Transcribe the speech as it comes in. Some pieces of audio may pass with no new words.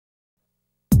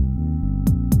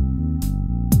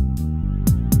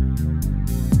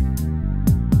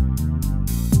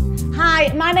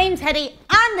Hi, my name's Heddi.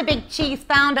 I'm the Big Cheese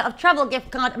founder of travel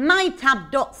gift card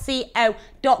mytab.co.co,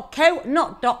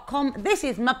 not .com. This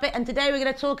is Muppet, and today we're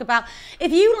going to talk about if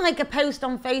you like a post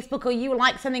on Facebook or you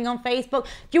like something on Facebook,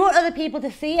 do you want other people to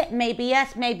see it? Maybe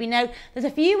yes, maybe no. There's a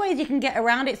few ways you can get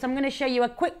around it, so I'm going to show you a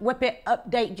quick Whippet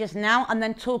update just now and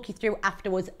then talk you through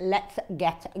afterwards. Let's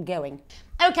get going.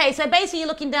 Okay, so basically you're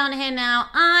looking down here now.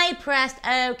 I pressed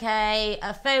OK,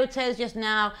 photos just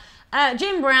now.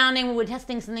 Jim Browning, we were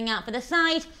testing something out for the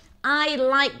site. I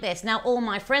like this. Now all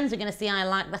my friends are going to see I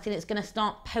like that and it's going to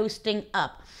start posting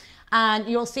up. And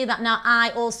you'll see that now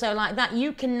I also like that.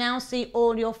 You can now see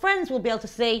all your friends will be able to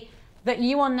see that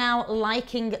you are now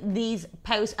liking these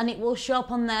posts and it will show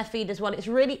up on their feed as well. It's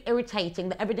really irritating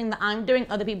that everything that I'm doing,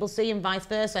 other people see and vice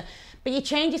versa. But you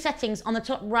change your settings. On the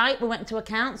top right, we went to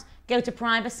accounts, go to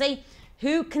privacy.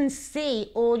 Who can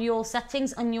see all your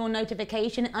settings and your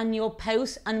notification and your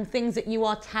posts and things that you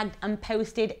are tagged and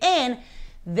posted in?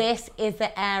 This is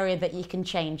the area that you can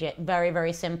change it. Very,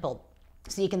 very simple.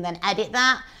 So you can then edit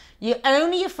that.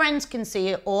 Only your friends can see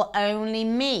it or only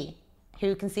me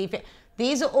who can see it.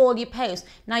 These are all your posts.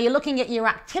 Now you're looking at your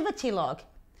activity log.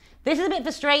 This is a bit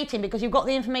frustrating because you've got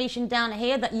the information down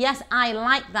here that yes, I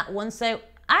like that one. So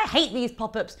I hate these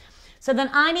pop-ups. So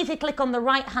then I need to click on the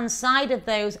right-hand side of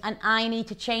those and I need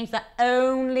to change that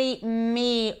only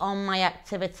me on my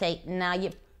activity. Now you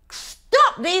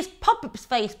stop these pop-ups,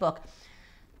 Facebook.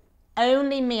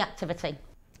 Only me activity.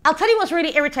 I'll tell you what's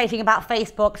really irritating about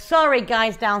Facebook. Sorry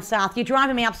guys down south, you're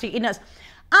driving me absolutely nuts.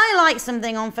 I like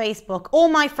something on Facebook, all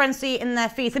my friends see it in their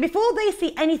feed. So before they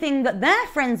see anything that their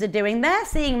friends are doing, they're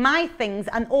seeing my things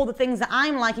and all the things that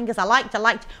I'm liking because I liked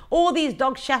all these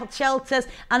dog shelters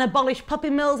and abolished puppy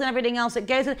mills and everything else that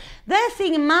goes in. They're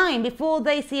seeing mine before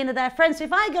they see any of their friends. So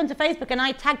if I go into Facebook and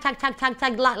I tag,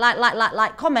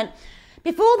 like, comment,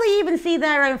 before they even see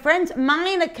their own friends,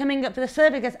 mine are coming up to the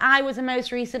surface because I was the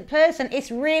most recent person.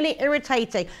 It's really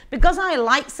irritating. Because I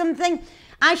like something,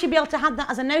 I should be able to have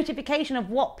that as a notification of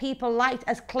what people liked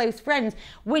as close friends,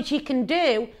 which you can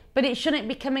do, but it shouldn't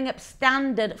be coming up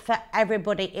standard for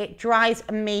everybody. It drives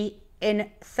me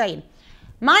insane.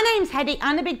 My name's Heddi.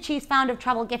 I'm the Big Cheese founder of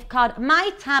travel gift card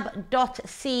mytab.co.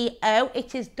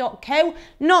 It is .co,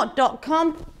 not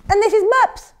 .com. And this is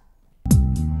Mups.